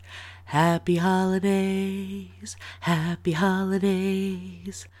Happy holidays, happy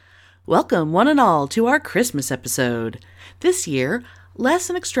holidays. Welcome, one and all, to our Christmas episode. This year, less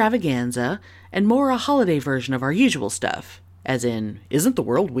an extravaganza and more a holiday version of our usual stuff. As in, isn't the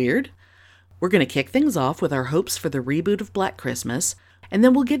world weird? We're going to kick things off with our hopes for the reboot of Black Christmas, and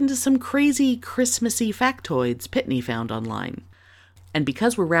then we'll get into some crazy Christmassy factoids Pitney found online. And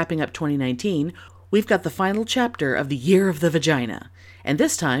because we're wrapping up 2019, we've got the final chapter of the Year of the Vagina. And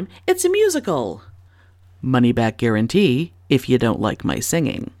this time, it's a musical. Money back guarantee if you don't like my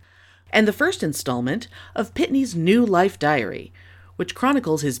singing. And the first installment of Pitney's new life diary, which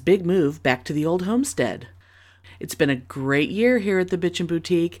chronicles his big move back to the old homestead. It's been a great year here at the Bitchin'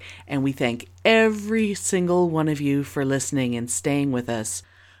 Boutique, and we thank every single one of you for listening and staying with us.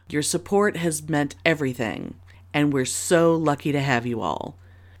 Your support has meant everything, and we're so lucky to have you all.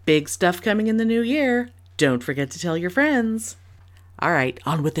 Big stuff coming in the new year. Don't forget to tell your friends. All right,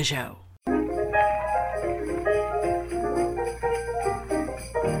 on with the show.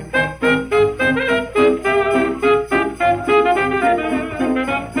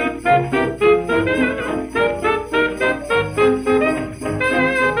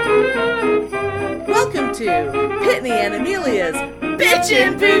 Welcome to Pitney and Amelia's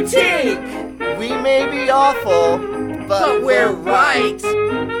Bitchin' Boutique. We may be awful, but we're right.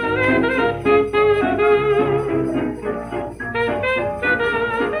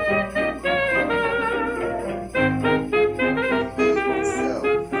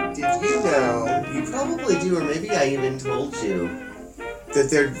 Or maybe I even told you that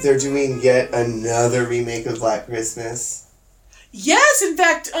they're doing yet another remake of Black Christmas. Yes, in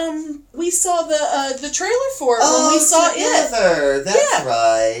fact, we saw the trailer for it when we saw it. That's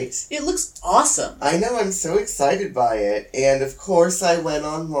right. It looks awesome. I know, I'm so excited by it. And of course I went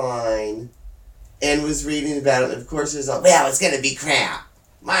online and was reading about it. And of course there's well, it's gonna be crap.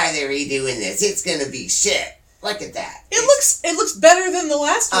 Why are they redoing this? It's gonna be shit. Look at that. It looks better than the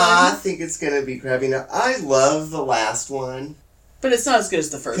last one. I think it's going to be crappy. Now, I love the last one. But it's not as good as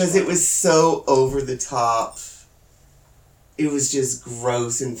the first one. Because it was so over the top. It was just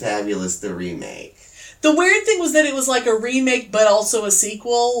gross and fabulous, the remake. The weird thing was that it was like a remake, but also a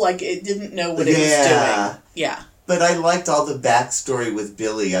sequel. Like, it didn't know what it was doing. Yeah. But I liked all the backstory with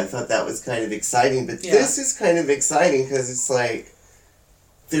Billy. I thought that was kind of exciting. But this is kind of exciting because it's like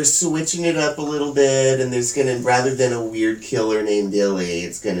they're switching it up a little bit, and there's gonna, rather than a weird killer named Billy,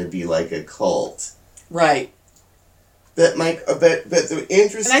 it's gonna be like a cult. Right. But the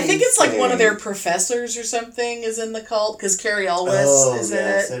interesting and I think it's like one of their professors or something is in the cult, because Carrie Elwes is in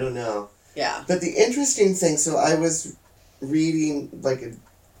it. I don't know. Yeah. But the interesting thing, so I was reading,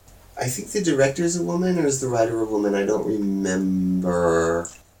 I think the director's a woman, or is the writer a woman? I don't remember.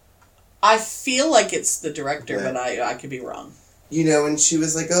 I feel like it's the director, but I could be wrong. You know, and she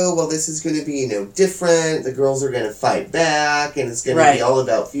was like, oh, well, this is going to be, different. The girls are going to fight back, and it's going to be all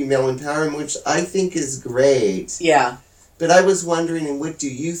about female empowerment, which I think is great. Yeah. But I was wondering, and what do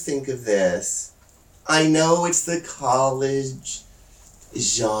you think of this? I know it's the college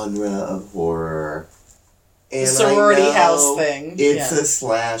genre of horror. And sorority house thing. It's a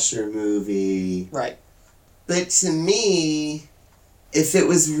slasher movie. Right. But to me, if it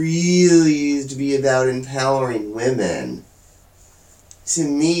was really to be about empowering women, to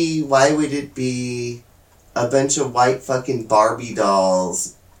me, why would it be a bunch of white fucking Barbie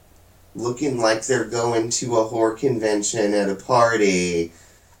dolls looking like they're going to a whore convention at a party,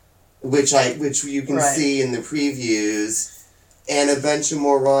 which you can see in the previews, and a bunch of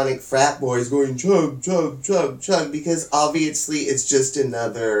moronic frat boys going chug, chug, chug, chug, because obviously it's just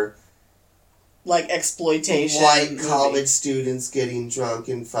another exploitation white college students getting drunk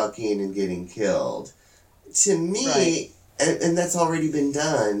and fucking and getting killed. To me... Right. And that's already been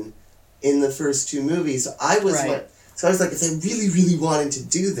done in the first two movies. So I was like, if they really, really wanted to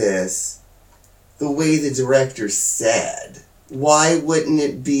do this the way the director said, why wouldn't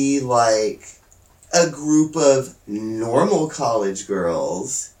it be like a group of normal college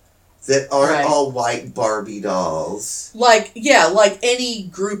girls that aren't all white Barbie dolls? Like any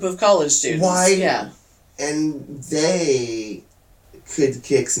group of college students. Why? Yeah. And they could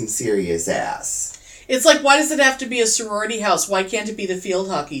kick some serious ass. It's like, why does it have to be a sorority house? Why can't it be the field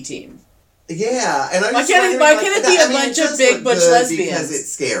hockey team? Yeah, and why can't it be a bunch of big butch lesbians? Because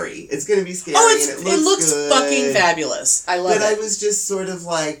it's scary. It's going to be scary. It looks fucking fabulous. I love it. But I was just sort of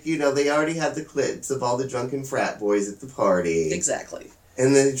like, they already had the clips of all the drunken frat boys at the party. Exactly.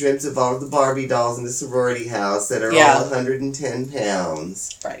 And the dreams of all of the Barbie dolls in the sorority house that are all 110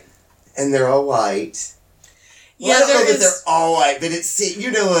 pounds. Right. And they're all white. Well, I don't know that they're all white, but it's, you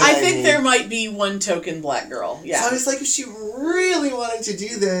know what I mean. There might be one token black girl. Yeah. So I was like, if she really wanted to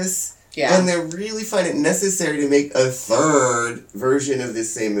do this, Yeah. And they really find it necessary to make a third version of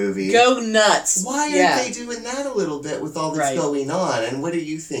this same movie. Go nuts. Why aren't they doing that a little bit with all this going on? And what do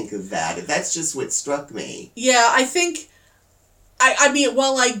you think of that? That's just what struck me. Yeah, I think... I mean,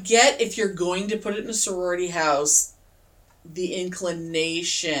 while I get if you're going to put it in a sorority house, the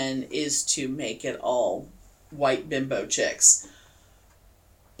inclination is to make it all white bimbo chicks.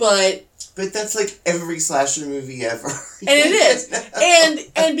 But that's like every slasher movie ever. And it is.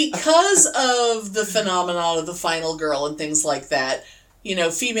 And because of the phenomenon of the final girl and things like that, you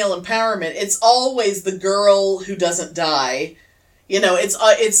know, female empowerment, it's always the girl who doesn't die. You know,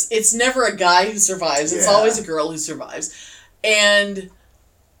 it's never a guy who survives. It's always a girl who survives. And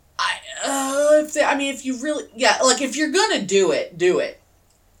if you really, like if you're gonna do it, do it.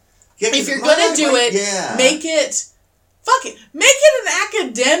 Yeah, if you're gonna do it, make it. Fuck it. Make it an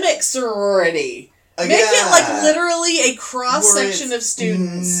academic sorority. Make it like literally a cross-section of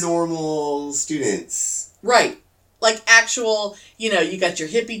students. Normal students. Right. Like actual, you know, you got your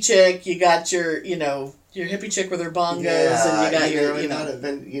hippie chick, you got your, you know, your hippie chick with her bongos, and you got your,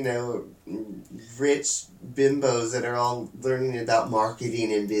 rich bimbos that are all learning about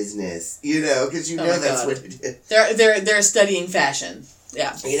marketing and business. You know, because that's what it is. They're studying fashion.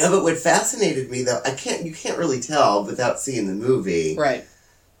 Yeah. You know, but what fascinated me, though, you can't really tell without seeing the movie. Right.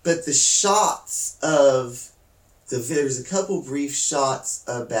 But the shots of there's a couple brief shots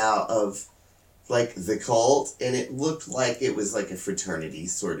of like the cult, and it looked like it was like a fraternity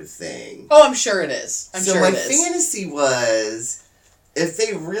sort of thing. Oh, I'm sure it is. So my fantasy was, if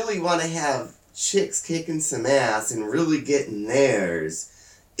they really want to have chicks kicking some ass and really getting theirs,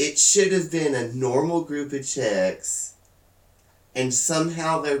 it should have been a normal group of chicks. And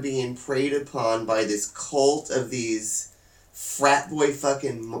somehow they're being preyed upon by this cult of these frat boy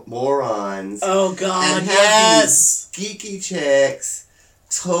fucking morons. Oh, God, and have these geeky chicks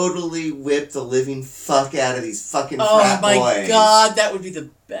totally whip the living fuck out of these fucking frat boys. Oh, my God, that would be the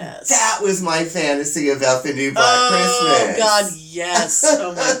best. That was my fantasy about the new Black Christmas. Oh, God, yes.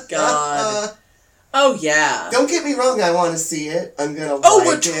 Oh, my God. Oh, yeah. Don't get me wrong, I want to see it. I'm going to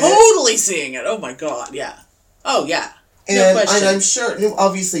we're totally seeing it. Oh, my God, yeah. Oh, yeah. And I'm sure,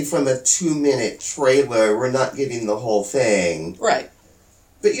 obviously from a 2-minute trailer, we're not getting the whole thing. Right.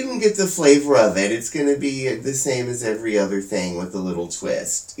 But you can get the flavor of it. It's going to be the same as every other thing with a little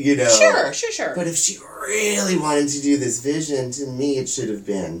twist, you know? Sure. But if she really wanted to do this vision, to me it should have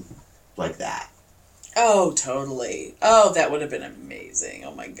been like that. Oh, totally. Oh, that would have been amazing.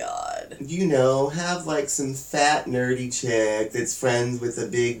 Oh, my God. You know, have like some fat nerdy chick that's friends with a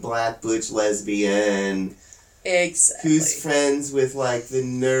big black butch lesbian. Exactly. Who's friends with, like, the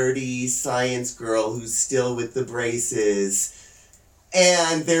nerdy science girl who's still with the braces.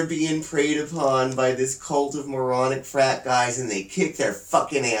 And they're being preyed upon by this cult of moronic frat guys, and they kick their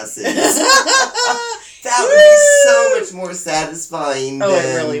fucking asses. That would be so much more satisfying it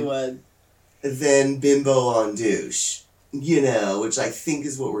really would. Than Bimbo on Douche. You know, which I think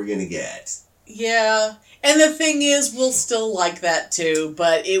is what we're gonna get. Yeah. And the thing is, we'll still like that too,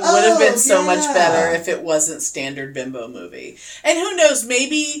 but it would have been so much better if it wasn't standard bimbo movie. And who knows,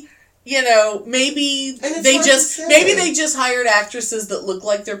 maybe, you know, maybe they just hired actresses that look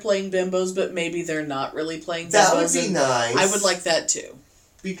like they're playing bimbos, but maybe they're not really playing bimbos. That would be nice. I would like that too.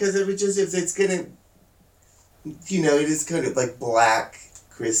 Because it would just, if it's gonna, you know, it is kind of like Black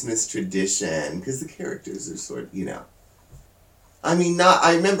Christmas tradition, because the characters are sort of, you know. I mean,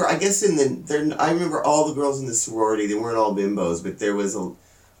 I remember all the girls in the sorority, they weren't all bimbos, but there was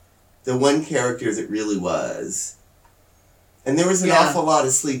the one character that really was. And there was an awful lot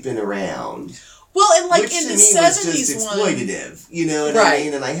of sleeping around. Well, and like which in to the me 70s was just exploitative, you know what I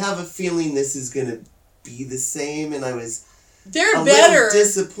mean? And I have a feeling this is going to be the same, and I was little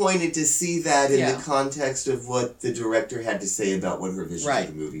disappointed to see that in the context of what the director had to say about what her vision of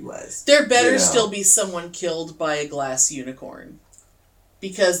the movie was. There better still be someone killed by a glass unicorn.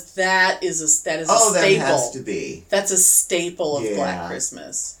 Because that is a staple. That has to be. That's a staple of Black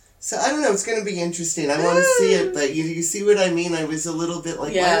Christmas. So, I don't know, it's going to be interesting. I want to see it, but you see what I mean? I was a little bit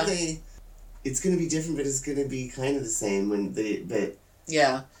like, why are they... It's going to be different, but it's going to be kind of the same but...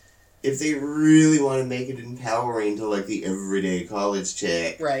 Yeah. If they really want to make it empowering to, like, the everyday college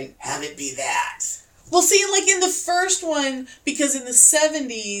chick... Right. Have it be that. Well, see, like, in the first one, because in the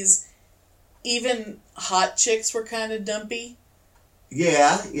 70s, even hot chicks were kind of dumpy.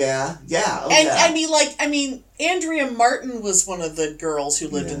 Yeah. I mean, Andrea Martin was one of the girls who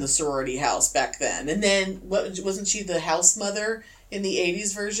lived in the sorority house back then. And then, wasn't she the house mother in the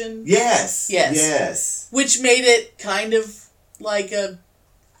 80s version? Yes. Which made it kind of like a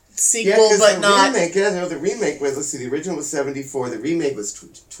sequel, but not... The remake was, let's see, the original was 74, the remake was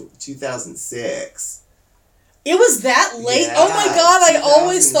 2006. It was that late? Yeah, oh my god, I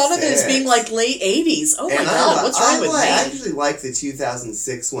always thought of it as being like late 80s. Oh my god, what's wrong with me? I actually like the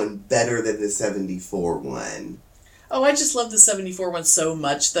 2006 one better than the 74 one. Oh, I just love the 74 one so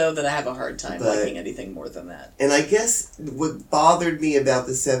much, though, that I have a hard time liking anything more than that. And I guess what bothered me about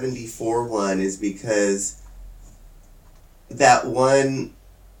the 74 one is because that one,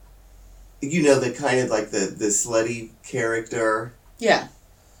 you know, the kind of like the slutty character. Yeah.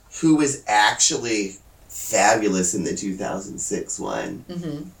 Who was actually fabulous in the 2006 one.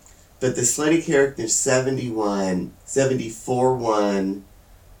 Mm-hmm. But the slutty character 74 one,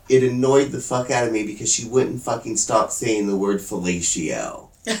 it annoyed the fuck out of me because she wouldn't fucking stop saying the word fellatio.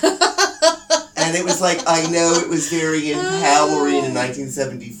 And it was like, I know it was very empowering in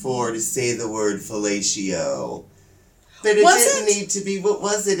 1974 to say the word fellatio. But it didn't need to be. What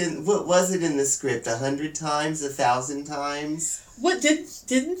was it in the script? 100 times, 1,000 times? What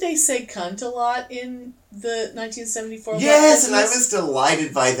didn't they say cunt a lot in the 1974? Yes, and I was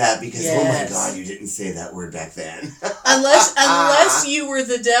delighted by that because oh my god, you didn't say that word back then. unless you were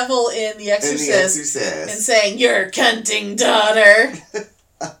the devil in The Exorcist, and saying you're a cunting daughter.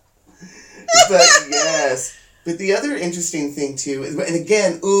 But yes. But the other interesting thing, too, and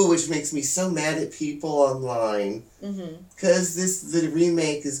again, which makes me so mad at people online, because the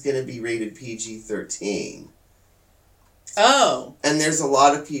remake is going to be rated PG-13. Oh. And there's a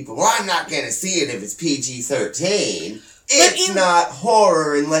lot of people, well, I'm not going to see it if it's PG-13. It's not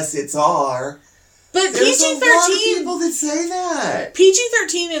horror unless it's R. But There's PG-13... a lot of people that say that.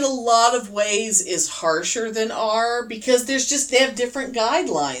 PG-13 in a lot of ways is harsher than R, because they have different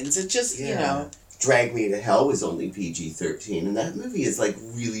guidelines. It just, you know... Drag Me to Hell was only PG-13, and that movie is like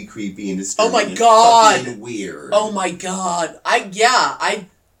really creepy and disturbing. Oh my god! And weird. Oh my god! I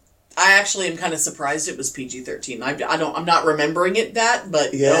actually am kind of surprised it was PG-13. I'm not remembering it but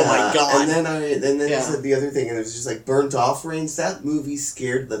oh my god! And then the other thing, and it was just like Burnt Offerings. That movie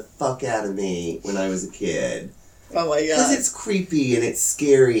scared the fuck out of me when I was a kid. Oh my god! Because it's creepy and it's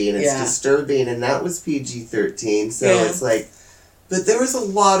scary and it's disturbing, and that was PG-13. So it's like, but there was a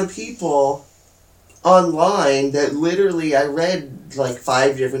lot of people online that literally I read like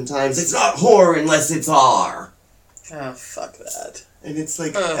 5 different times, it's not horror unless it's R. Oh, fuck that. And it's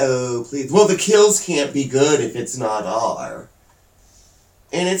like, oh, please. Well, the kills can't be good if it's not R.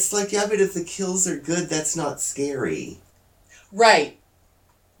 And it's like, yeah, but if the kills are good, that's not scary. Right.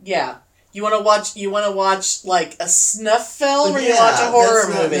 Yeah. You want to watch like a snuff film, or you watch a horror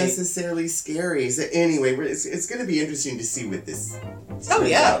movie? That's not necessarily scary. So anyway, it's going to be interesting to see what this turns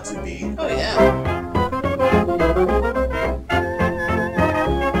out to be. Oh yeah.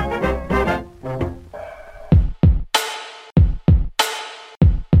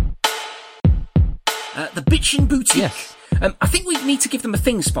 The Bitchin' Boutique. Yes. I think we need to give them a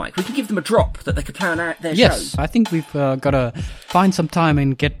thing, Spike. We can give them a drop that they can plan out their Yes, show. I think we've got to find some time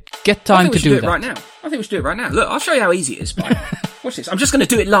and get time to do that. Right now. I think we should do it right now. Look, I'll show you how easy it is, Spike. Watch this. I'm just going to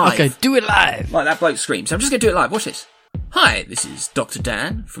do it live. Okay, do it live. Like that bloke screams. I'm just going to do it live. Watch this. Hi, this is Dr.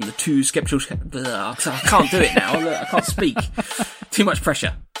 Dan from the Two Skeptical... I can't do it now. Look, I can't speak. Too much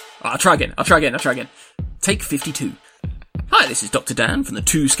pressure. I'll try again. Take 52. Hi, this is Dr. Dan from the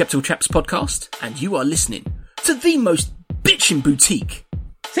Two Skeptical Chaps podcast, and you are listening to the most bitchin' boutique.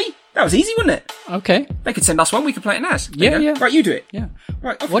 See? That was easy, wasn't it? Okay. They could send us one, we could play it as. Yeah. Right, you do it. Yeah.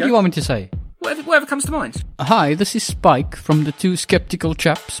 Right, what do you want me to say? Whatever comes to mind. Hi, this is Spike from the Two Skeptical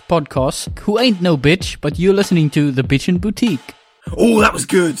Chaps podcast, who ain't no bitch, but you're listening to the Bitchin' Boutique. Oh, that was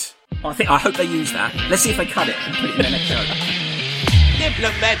good. I hope they use that. Let's see if they cut it and put it in their next show.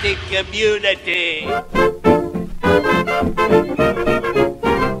 Diplomatic community.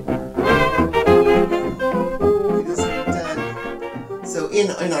 So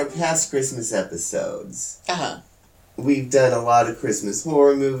in our past Christmas episodes, we've done a lot of Christmas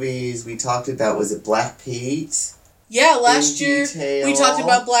horror movies. We talked about, was it Black Pete? Yeah, last year we talked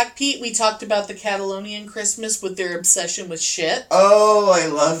about Black Pete. We talked about the Catalonian Christmas with their obsession with shit. Oh, I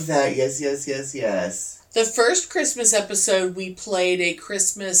love that. Yes. The first Christmas episode, we played a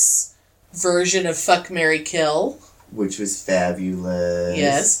Christmas version of Fuck, Marry, Kill. Which was fabulous.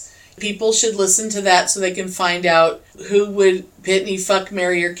 Yes. People should listen to that so they can find out who would Pitney fuck,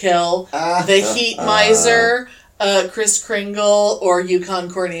 marry, or kill. The Heat Miser, Kris Kringle, or Yukon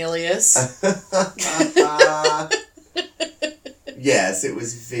Cornelius. Yes, it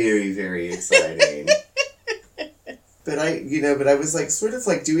was very, very exciting. But I was like, sort of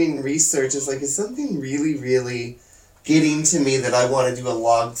like doing research. It's like, is something really, really getting to me that I want to do a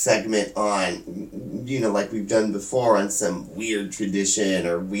log segment on, like we've done before, on some weird tradition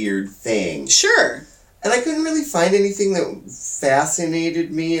or weird thing. Sure. And I couldn't really find anything that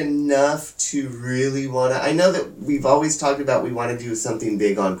fascinated me enough to really want to... I know that we've always talked about we want to do something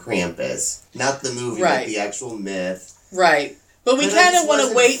big on Krampus. Not the movie, Right. but the actual myth. Right. But we kind of want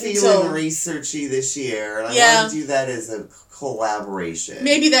to wait until... I wasn't feeling researchy this year, and I want to do that as a collaboration.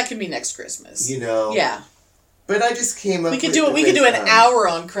 Maybe that could be next Christmas. Yeah. But I just came up We could do an hour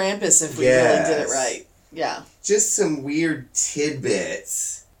on Krampus if we really did it right. Yeah. Just some weird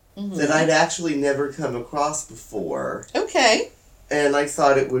tidbits that I'd actually never come across before. Okay. And I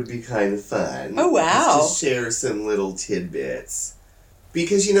thought it would be kind of fun. Oh, wow. Just to share some little tidbits.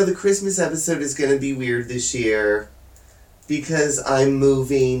 Because, the Christmas episode is going to be weird this year. Because I'm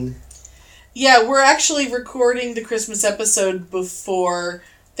moving. Yeah, we're actually recording the Christmas episode before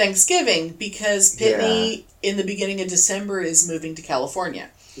Thanksgiving. Because Pitney, in the beginning of December, is moving to California.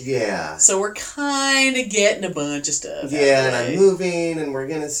 Yeah. So we're kind of getting a bunch of stuff. Yeah, and I'm moving, and we're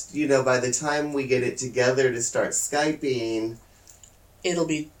going to, by the time we get it together to start Skyping... It'll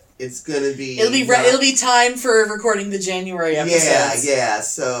be time for recording the January episodes. Yeah.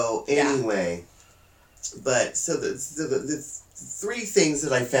 So anyway, but so the three things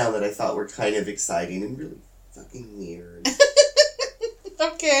that I found that I thought were kind of exciting and really fucking weird.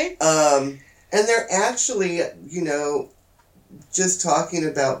 Okay. And they're actually, just talking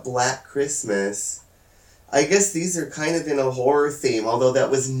about Black Christmas. I guess these are kind of in a horror theme, although that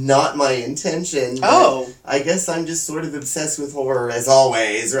was not my intention. Oh. I guess I'm just sort of obsessed with horror as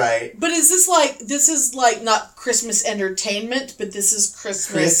always, right? But is this like not Christmas entertainment, but this is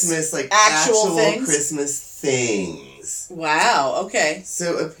Christmas like actual things? Christmas things. Wow, okay.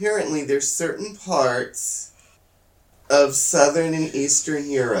 So apparently there's certain parts of Southern and Eastern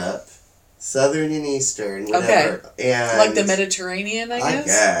Europe, whatever. Okay. And like the Mediterranean, I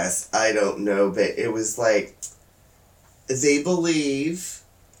guess? I don't know, but it was like, they believe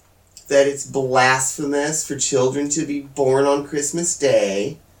that it's blasphemous for children to be born on Christmas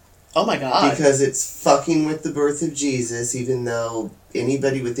Day. Oh my God. Because it's fucking with the birth of Jesus, even though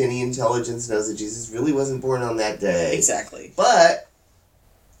anybody with any intelligence knows that Jesus really wasn't born on that day. Exactly. But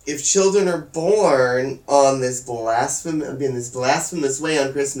if children are born on this blasphemous way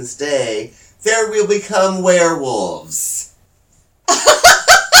on Christmas Day, there will become werewolves.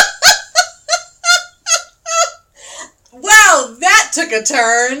 Wow, that took a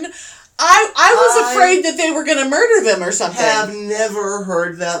turn. I was afraid that they were going to murder them or something. I have never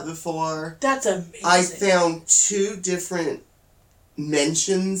heard that before. That's amazing. I found 2 different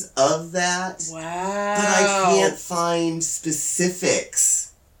mentions of that. Wow. But I can't find specifics.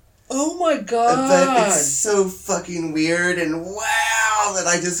 Oh my God. But it's so fucking weird and wow that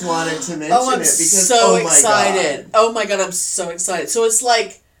I just wanted to mention I'm it because so my excited. God. Oh my God, I'm so excited. So it's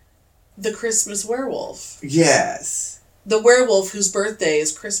like the Christmas werewolf. Yes. The werewolf whose birthday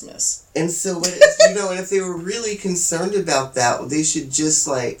is Christmas. And so, and if they were really concerned about that, they should just,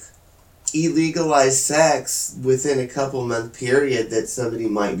 illegalize sex within a couple-month period that somebody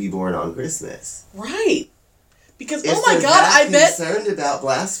might be born on Christmas. Right. Because, if oh my God, I bet... concerned about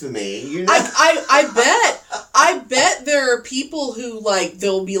blasphemy, I bet there are people who,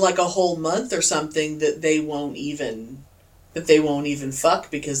 there'll be, a whole month or something that they won't even fuck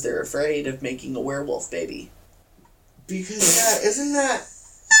because they're afraid of making a werewolf baby. Because, isn't that...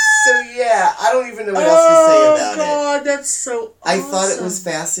 So, I don't even know what else to say about it. Oh, God, that's so awesome. I thought it was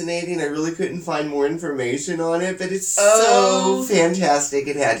fascinating. I really couldn't find more information on it, but it's so fantastic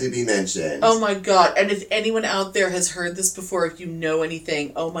it had to be mentioned. Oh, my God. And if anyone out there has heard this before, if you know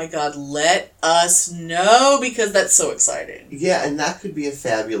anything, oh, my God, let us know, because that's so exciting. Yeah, and that could be a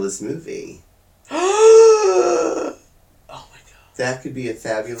fabulous movie. Oh, my God. That could be a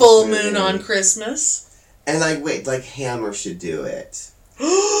fabulous Full movie. moon on Christmas. And Hammer should do it.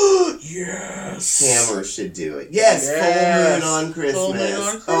 Yes. Hammer should do it. Yes, Full moon on Christmas. Full moon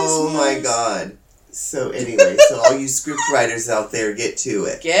on Christmas. Oh my God. So anyway, all you script writers out there, get to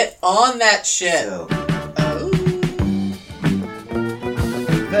it. Get on that shit. So.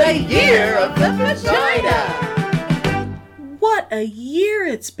 The year of the vagina. What a year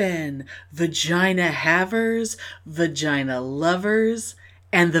it's been. Vagina havers, vagina lovers,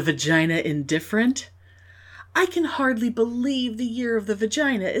 and the vagina indifferent. I can hardly believe the year of the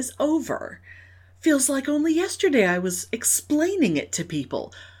vagina is over. Feels like only yesterday I was explaining it to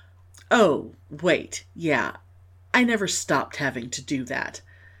people. Oh, wait, yeah, I never stopped having to do that.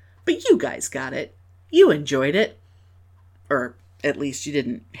 But you guys got it. You enjoyed it. Or at least you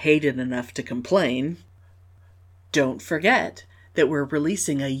didn't hate it enough to complain. Don't forget, that we're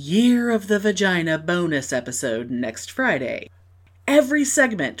releasing a Year of the Vagina bonus episode next Friday. Every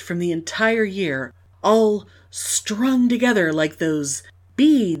segment from the entire year, all strung together like those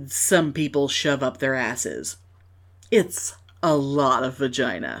beads some people shove up their asses. It's a lot of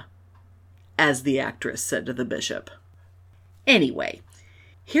vagina, as the actress said to the bishop. Anyway,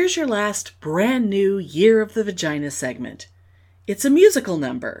 here's your last brand new Year of the Vagina segment. It's a musical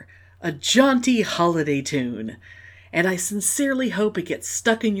number, a jaunty holiday tune, and I sincerely hope it gets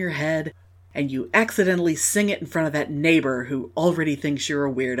stuck in your head and you accidentally sing it in front of that neighbor who already thinks you're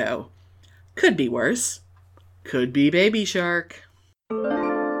a weirdo. Could be worse. Could be Baby Shark.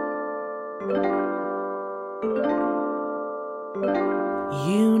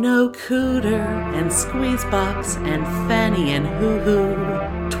 You know Cooter and Squeezebox and Fanny and Hoo Hoo,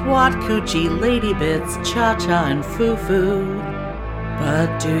 Twat Coochie, Lady Bits, Cha Cha and Foo Foo.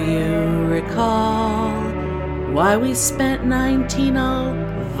 But do you recall why we spent 19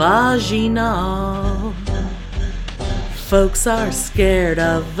 vaginal? Folks are scared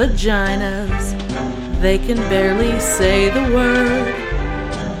of vaginas. They can barely say the word,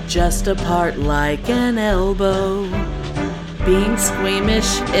 just apart like an elbow. Being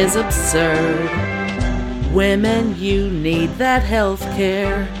squeamish is absurd. Women, you need that health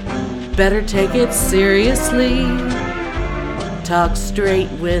care. Better take it seriously. Talk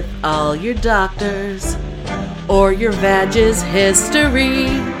straight with all your doctors, or your vag is history.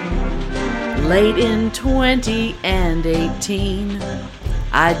 Late in 20 and 18,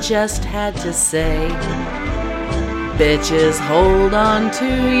 I just had to say, bitches, hold on to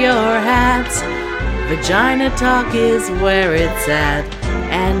your hats. Vagina talk is where it's at,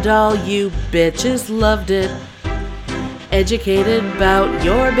 and all you bitches loved it. Educated about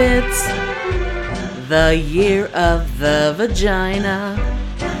your bits. The Year of the Vagina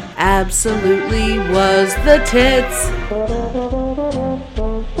absolutely was the tits.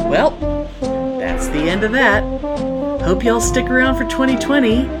 Well, that's the end of that. Hope y'all stick around for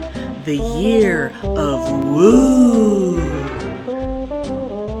 2020, the year of woo.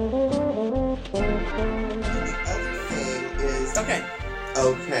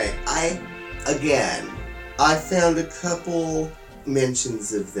 Okay, I found a couple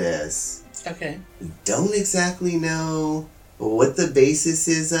mentions of this. Okay. Don't exactly know what the basis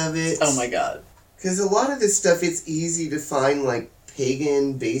is of it. Oh my god. Because a lot of this stuff, it's easy to find, like,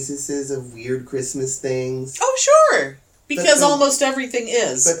 pagan bases of weird Christmas things. Oh, sure! Because almost everything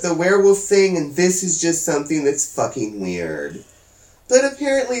is. But the werewolf thing, and this is just something that's fucking weird. But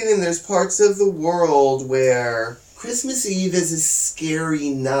apparently then there's parts of the world where Christmas Eve is a scary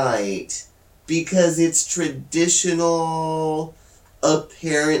night because it's traditional,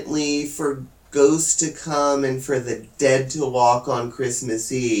 apparently, for ghosts to come and for the dead to walk on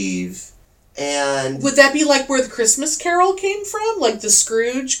Christmas Eve. And would that be like where the Christmas Carol came from? Like the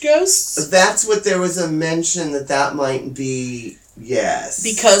Scrooge ghosts? That's what there was a mention that might be, yes.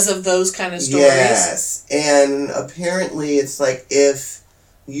 Because of those kind of stories? Yes. And apparently it's like if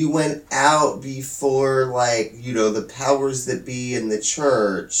you went out before, like, you know, the powers that be in the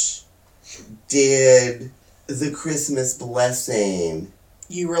church did the Christmas blessing.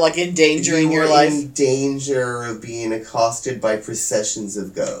 You were, like, endangering your life? in danger of being accosted by processions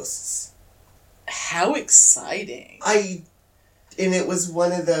of ghosts. How exciting. And it was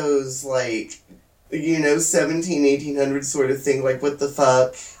one of those, like, you know, 1800 sort of thing, like, what the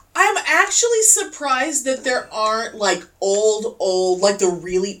fuck? I'm actually surprised that there aren't, like, old, like, the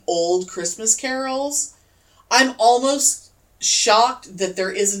really old Christmas carols. I'm almost shocked that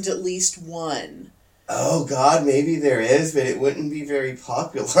there isn't at least one. Oh, God, maybe there is, but it wouldn't be very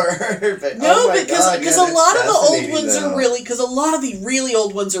popular. But, no, because a lot of the old ones are really, because a lot of the really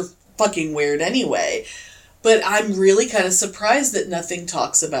old ones are fucking weird anyway. But I'm really kind of surprised that nothing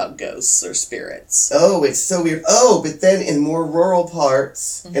talks about ghosts or spirits. Oh, it's so weird. Oh, but then in more rural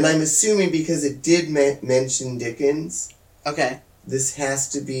parts, and I'm assuming because it did mention Dickens. Okay. This has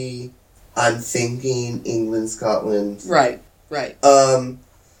to be, I'm thinking, England, Scotland. Right.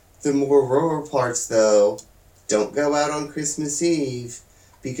 The more rural parts, though, don't go out on Christmas Eve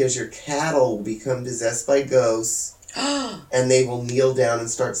because your cattle will become possessed by ghosts and they will kneel down and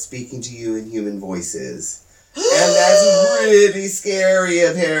start speaking to you in human voices. And that's really scary,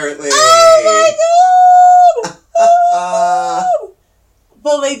 apparently. Oh my god!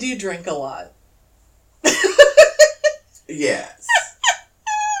 Well, they do drink a lot. Yes.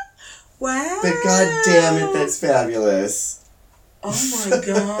 Wow. But god damn it, that's fabulous. Oh my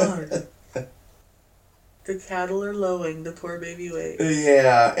god. The cattle are lowing, the poor baby waits.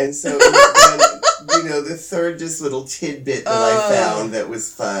 Yeah, and so, you know, the third just little tidbit that I found that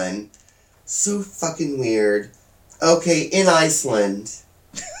was fun. So fucking weird. Okay, in Iceland,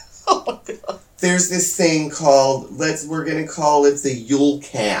 Oh my god. there's this thing called, we're going to call it the Yule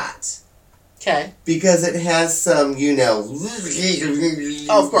Cat. Okay. Because it has some,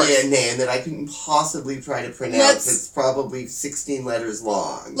 Oh, of course. name that I couldn't possibly try to pronounce. It's probably 16 letters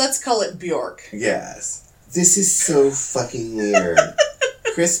long. Let's call it Bjork. Yes. This is so fucking weird.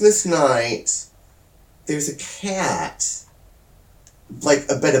 Christmas night, there's a cat, but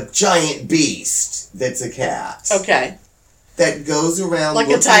a giant beast that's a cat. Okay. That goes around Like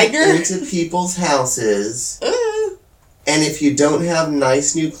a looking tiger? into people's houses. And if you don't have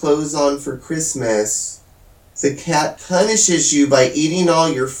nice new clothes on for Christmas, the cat punishes you by eating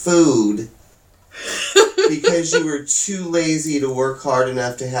all your food because you were too lazy to work hard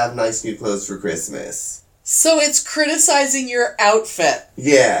enough to have nice new clothes for Christmas. So it's criticizing your outfit.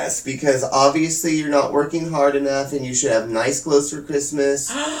 Yes, because obviously you're not working hard enough and you should have nice clothes for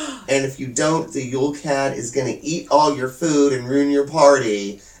Christmas. And if you don't, the Yule Cat is going to eat all your food and ruin your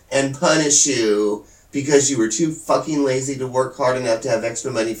party and punish you because you were too fucking lazy to work hard enough to have extra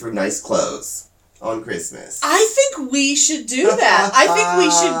money for nice clothes on Christmas. I think we should do that. I think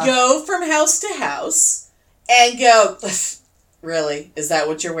we should go from house to house and go, really? Is that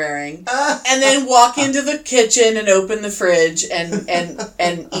what you're wearing? And then walk into the kitchen and open the fridge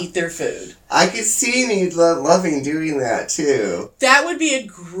and eat their food. I could see me loving doing that too. That would be a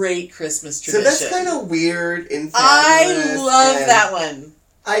great Christmas tradition. So that's kind of weird and fabulous. I love and that one.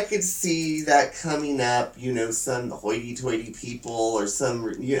 I could see that coming up, some hoity-toity people or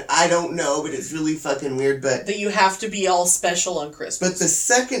some, I don't know, but it's really fucking weird, but... That you have to be all special on Christmas. But the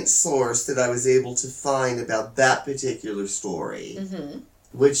second source that I was able to find about that particular story,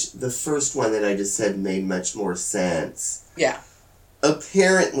 which the first one that I just said made much more sense. Yeah.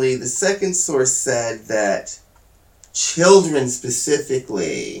 Apparently, the second source said that children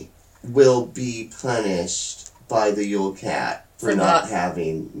specifically will be punished by the Yule Cat for not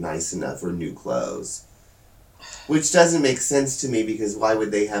having nice enough or new clothes. Which doesn't make sense to me because why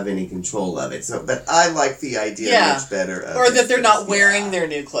would they have any control of it? So, but I like the idea much better. Or that they're not wearing their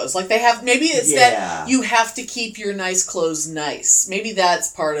new clothes. Like they have, maybe it's that you have to keep your nice clothes nice. Maybe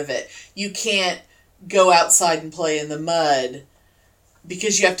that's part of it. You can't go outside and play in the mud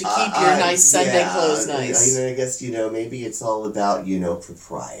because you have to keep your nice Sunday clothes nice. I guess, maybe it's all about,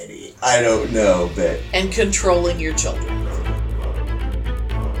 propriety. I don't know, but... And controlling your children.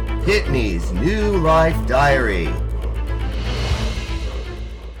 Pitney's New Life Diary.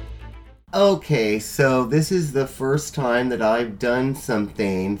 Okay, so this is the first time that I've done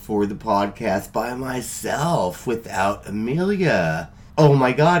something for the podcast by myself without Amelia. Oh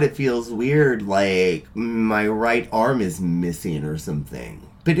my god, it feels weird, like my right arm is missing or something.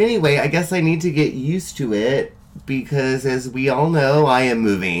 But anyway, I guess I need to get used to it because as we all know, I am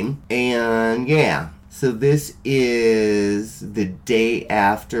moving. And yeah. So this is the day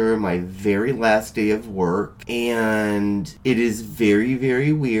after my very last day of work, and it is very,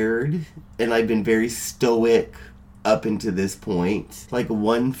 very weird, and I've been very stoic up until this point. Like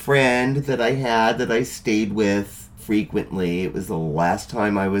one friend that I had that I stayed with frequently, it was the last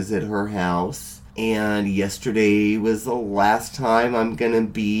time I was at her house. And yesterday was the last time I'm gonna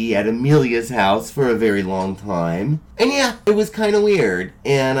be at Amelia's house for a very long time. And yeah, it was kind of weird.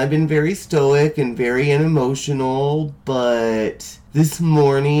 And I've been very stoic and very unemotional, but this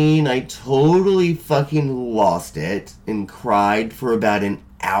morning I totally fucking lost it and cried for about an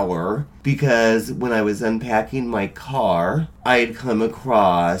hour because when I was unpacking my car, I had come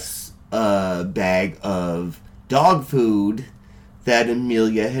across a bag of dog food that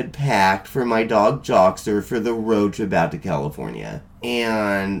Amelia had packed for my dog Joxer for the road trip out to California.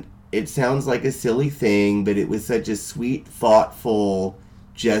 And it sounds like a silly thing, but it was such a sweet, thoughtful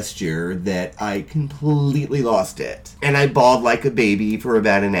gesture that I completely lost it. And I bawled like a baby for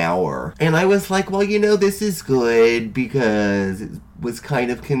about an hour. And I was like, well, this is good because it was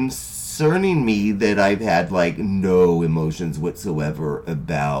kind of concerning me that I've had no emotions whatsoever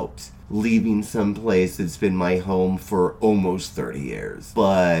about leaving some place that's been my home for almost 30 years.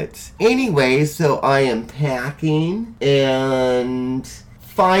 But anyway, so I am packing and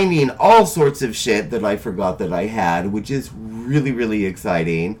finding all sorts of shit that I forgot that I had, which is really, really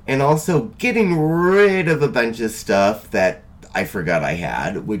exciting. And also getting rid of a bunch of stuff that I forgot I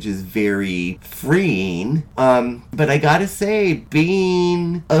had, which is very freeing. But I gotta say,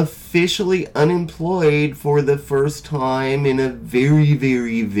 being officially unemployed for the first time in a very,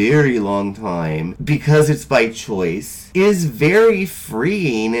 very, very long time, because it's by choice, is very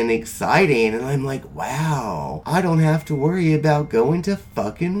freeing and exciting. And I'm like, wow, I don't have to worry about going to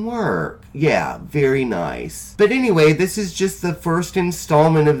fucking work. Yeah, very nice. But anyway, this is just the first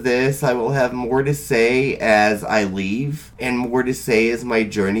installment of this. I will have more to say as I leave, and more to say as my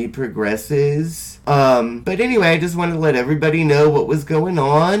journey progresses. But anyway, I just wanted to let everybody know what was going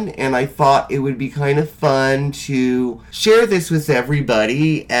on, and I thought it would be kind of fun to share this with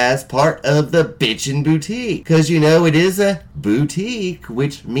everybody as part of the Bitchin' Boutique. Because, you know, it is a boutique,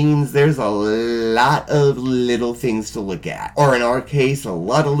 which means there's a lot of little things to look at. Or in our case, a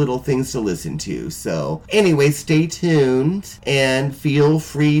lot of little things to listen to. So, anyway, stay tuned, and feel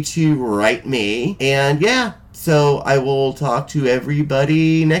free to write me. And yeah, so I will talk to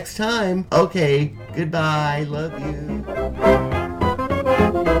everybody next time. Okay, goodbye. Love you.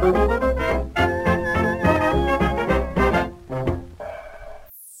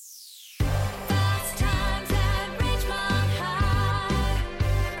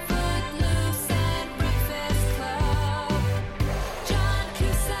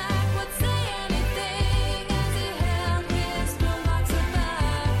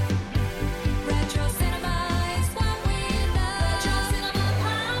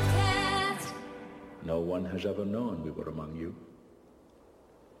 No one has ever known we were among you.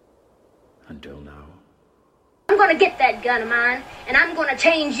 Until now. I'm gonna get that gun of mine, and I'm gonna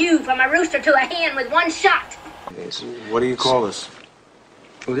change you from a rooster to a hen with one shot. What do you call this?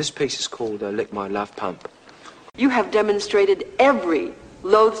 Well, this piece is called Lick My Love Pump. You have demonstrated every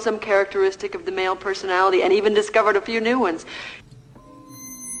loathsome characteristic of the male personality and even discovered a few new ones.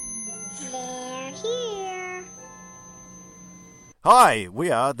 They're here. Hi,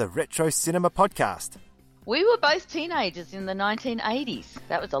 we are the Retro Cinema Podcast. We were both teenagers in the 1980s.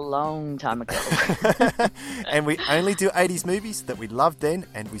 That was a long time ago. And we only do 80s movies that we loved then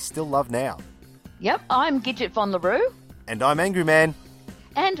and we still love now. Yep, I'm Gidget Von LaRue. And I'm Angry Man.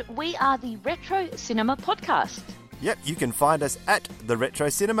 And we are the Retro Cinema Podcast. Yep, you can find us at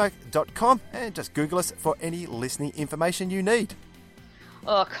theretrocinema.com and just Google us for any listening information you need.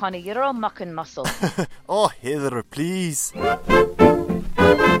 Oh, Connie, you're all muck and muscle. Oh, Heather, please.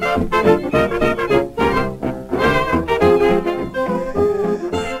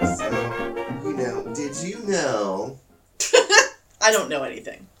 Did you know? I don't know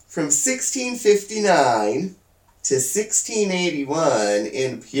anything. From 1659 to 1681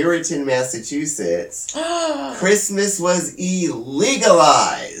 in Puritan, Massachusetts, Christmas was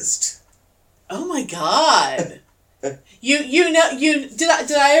illegalized. Oh my God! Did I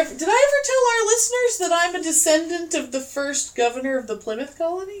ever tell our listeners that I'm a descendant of the first governor of the Plymouth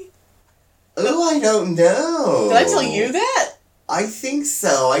colony? Oh, I don't know. Did I tell you that? I think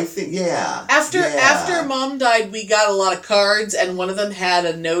so. Yeah. After Mom died, we got a lot of cards, and one of them had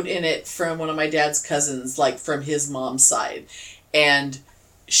a note in it from one of my dad's cousins, like from his mom's side. And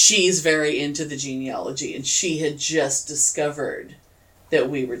she's very into the genealogy, and she had just discovered that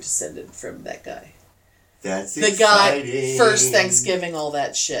we were descended from that guy. That's the exciting. Guy, first Thanksgiving, all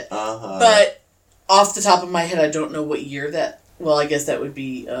that shit. Uh-huh. But off the top of my head, I don't know what year that... Well, I guess that would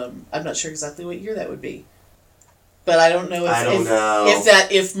be... I'm not sure exactly what year that would be. But I don't know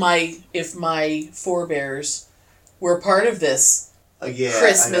if my forebears were part of this.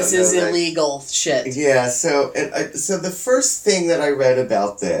 Christmas is illegal shit. Yeah. So the first thing that I read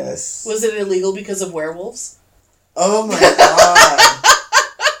about this was it illegal because of werewolves? Oh my God!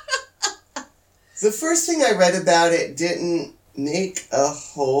 The first thing I read about it didn't make a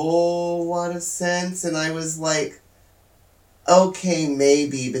whole lot of sense, and I was like, okay,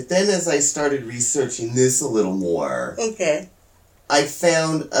 maybe. But then as I started researching this a little more, I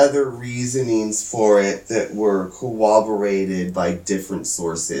found other reasonings for it that were corroborated by different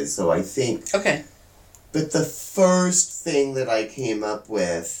sources. So I think... Okay. But the first thing that I came up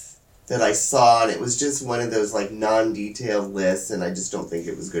with, that I saw, and it was just one of those, like, non-detailed lists, and I just don't think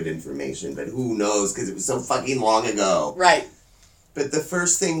it was good information. But who knows, because it was so fucking long ago. Right. But the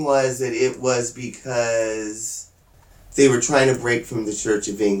first thing was that it was because... they were trying to break from the Church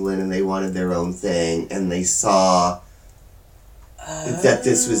of England and they wanted their own thing, and they saw that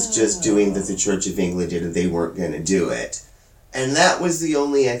this was just doing that the Church of England did and they weren't going to do it. And that was the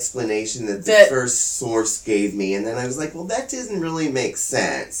only explanation that the first source gave me, and then I was like, well, that doesn't really make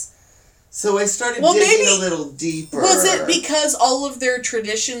sense. So I started digging a little deeper. Was it because all of their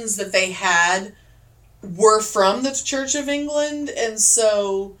traditions that they had were from the Church of England, and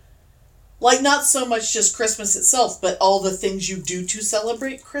so... Like, not so much just Christmas itself, but all the things you do to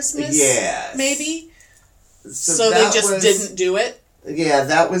celebrate Christmas. Yes. Maybe. So they just didn't do it? Yeah,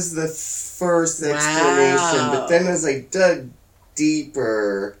 that was the first explanation. But then as I dug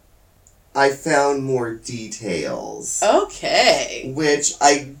deeper, I found more details. Okay. Which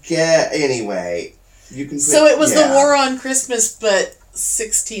I get anyway. You can. So it was the War on Christmas, but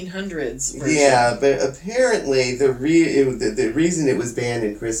 1600s version. Yeah, but apparently the reason it was banned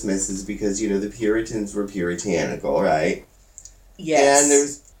in Christmas is because the Puritans were puritanical, right? Yes. And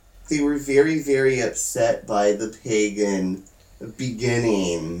they were very, very upset by the pagan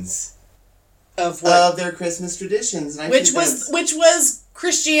beginnings of their Christmas traditions, and which was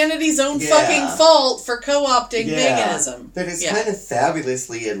Christianity's own fucking fault for co-opting paganism. But it's kind of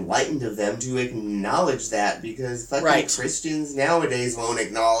fabulously enlightened of them to acknowledge that, because fucking Christians nowadays won't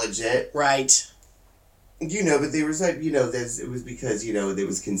acknowledge it. Right. But there was it was because, it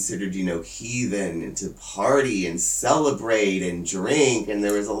was considered, heathen to party and celebrate and drink, and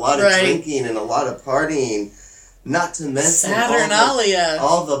there was a lot of drinking and a lot of partying. Not to mention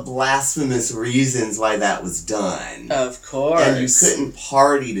all the blasphemous reasons why that was done. Of course. And you couldn't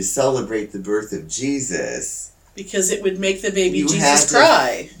party to celebrate the birth of Jesus. Because it would make the baby Jesus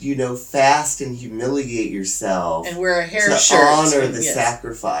cry. Fast and humiliate yourself. And wear a hair to shirt. Honor the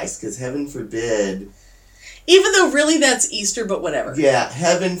sacrifice. Because heaven forbid... Even though really that's Easter, but whatever. Yeah,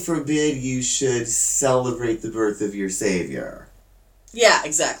 heaven forbid you should celebrate the birth of your Savior. Yeah,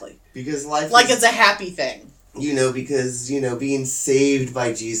 exactly. Because life it's a happy thing. Because, being saved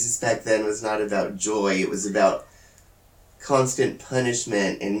by Jesus back then was not about joy. It was about constant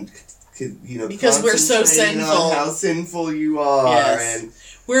punishment and, because we're so sinful. On how sinful you are. Yes. And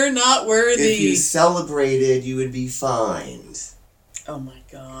we're not worthy. If you celebrated, you would be fined. Oh my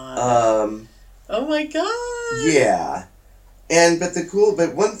God. Oh my God. Yeah.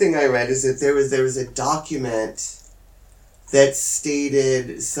 But one thing I read is that there was a document that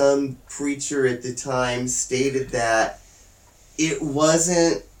stated, some preacher at the time stated that it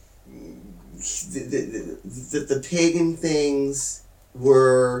wasn't, that the pagan things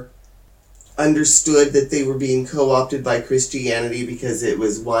were understood that they were being co-opted by Christianity because it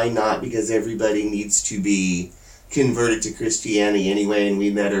was, why not? Because everybody needs to be converted to Christianity anyway, and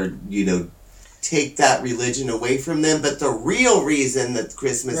we better, take that religion away from them. But the real reason that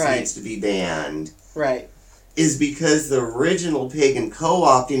Christmas needs to be banned is because the original pagan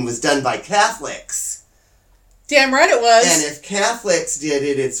co-opting was done by Catholics. Damn right it was. And if Catholics did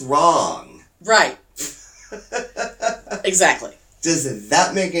it, it's wrong. Right. Exactly. Does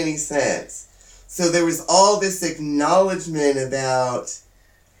that make any sense? So there was all this acknowledgement about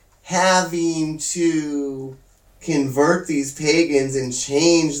having to convert these pagans and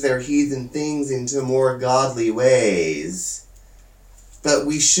change their heathen things into more godly ways. But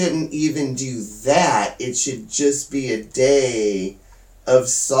we shouldn't even do that. It should just be a day of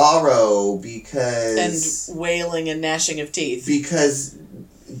sorrow because... And wailing and gnashing of teeth. Because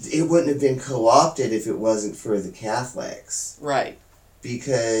it wouldn't have been co-opted if it wasn't for the Catholics. Right.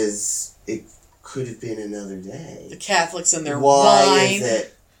 Because it could have been another day. The Catholics and their wine.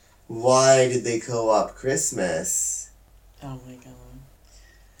 Why did they co-opt Christmas? Oh my God.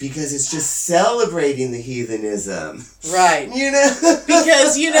 Because it's just celebrating the heathenism. Right.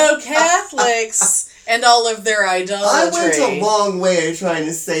 Because, Catholics and all of their idolatry. I went a long way trying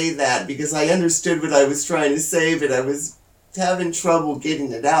to say that because I understood what I was trying to say, but I was having trouble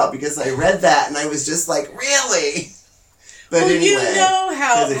getting it out because I read that and I was just like, really? But anyway,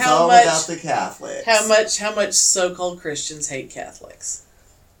 it's all about the Catholics. How much so-called Christians hate Catholics.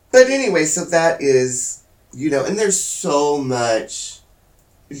 But anyway, so that is, and there's so much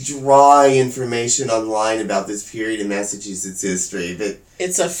dry information online about this period in Massachusetts history, but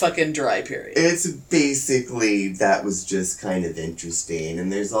it's a fucking dry period. It's basically, that was just kind of interesting, and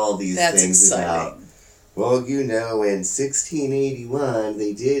there's all these things about, well, in 1681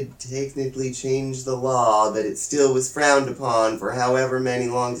 they did technically change the law, but it still was frowned upon for however many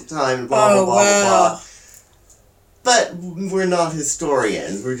long time, and blah, blah, blah, blah, blah. But we're not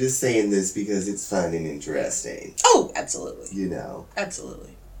historians. We're just saying this because it's fun and interesting. Oh, absolutely.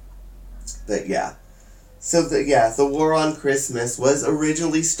 Absolutely. But yeah. So the War on Christmas was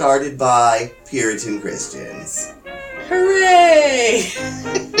originally started by Puritan Christians. Hooray!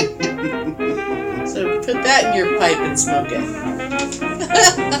 So put that in your pipe and smoke it.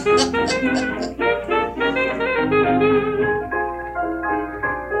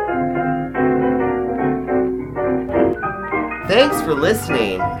 Thanks for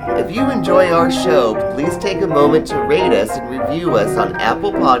listening. If you enjoy our show, please take a moment to rate us and review us on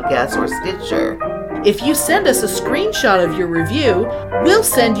Apple Podcasts or Stitcher. If you send us a screenshot of your review, we'll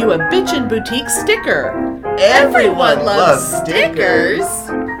send you a Bitchin' Boutique sticker. Everyone loves stickers!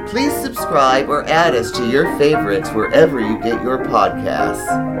 Please subscribe or add us to your favorites wherever you get your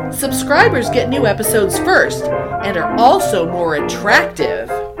podcasts. Subscribers get new episodes first and are also more attractive.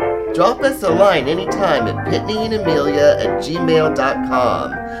 Drop us a line anytime at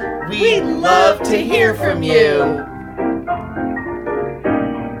pitneyandamelia@gmail.com. We'd love to hear from you.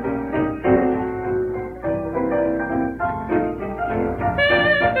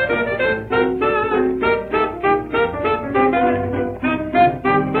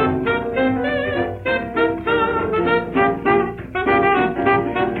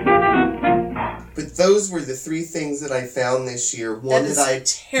 Those were the 3 things that I found this year. One that I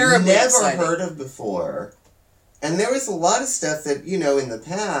never heard of before. And there was a lot of stuff that, in the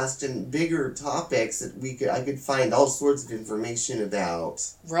past and bigger topics that I could find all sorts of information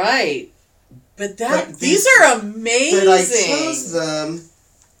about. Right. But these are amazing. But I chose them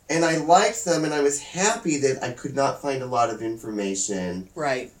and I liked them and I was happy that I could not find a lot of information.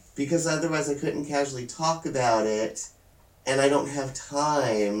 Right. Because otherwise I couldn't casually talk about it. And I don't have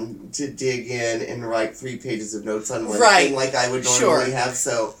time to dig in and write 3 pages of notes on one thing like I would normally have.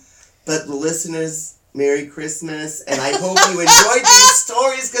 So, but the listeners, Merry Christmas, and I hope you enjoyed these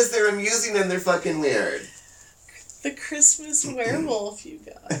stories because they're amusing and they're fucking weird. The Christmas werewolf, you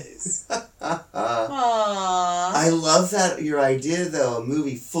guys. Aww. I love that your idea though. A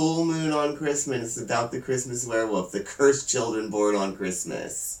movie, Full Moon on Christmas, about the Christmas werewolf, the cursed children born on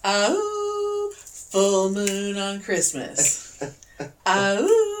Christmas. Oh. Full moon on Christmas.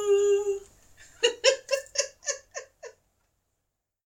 Oh.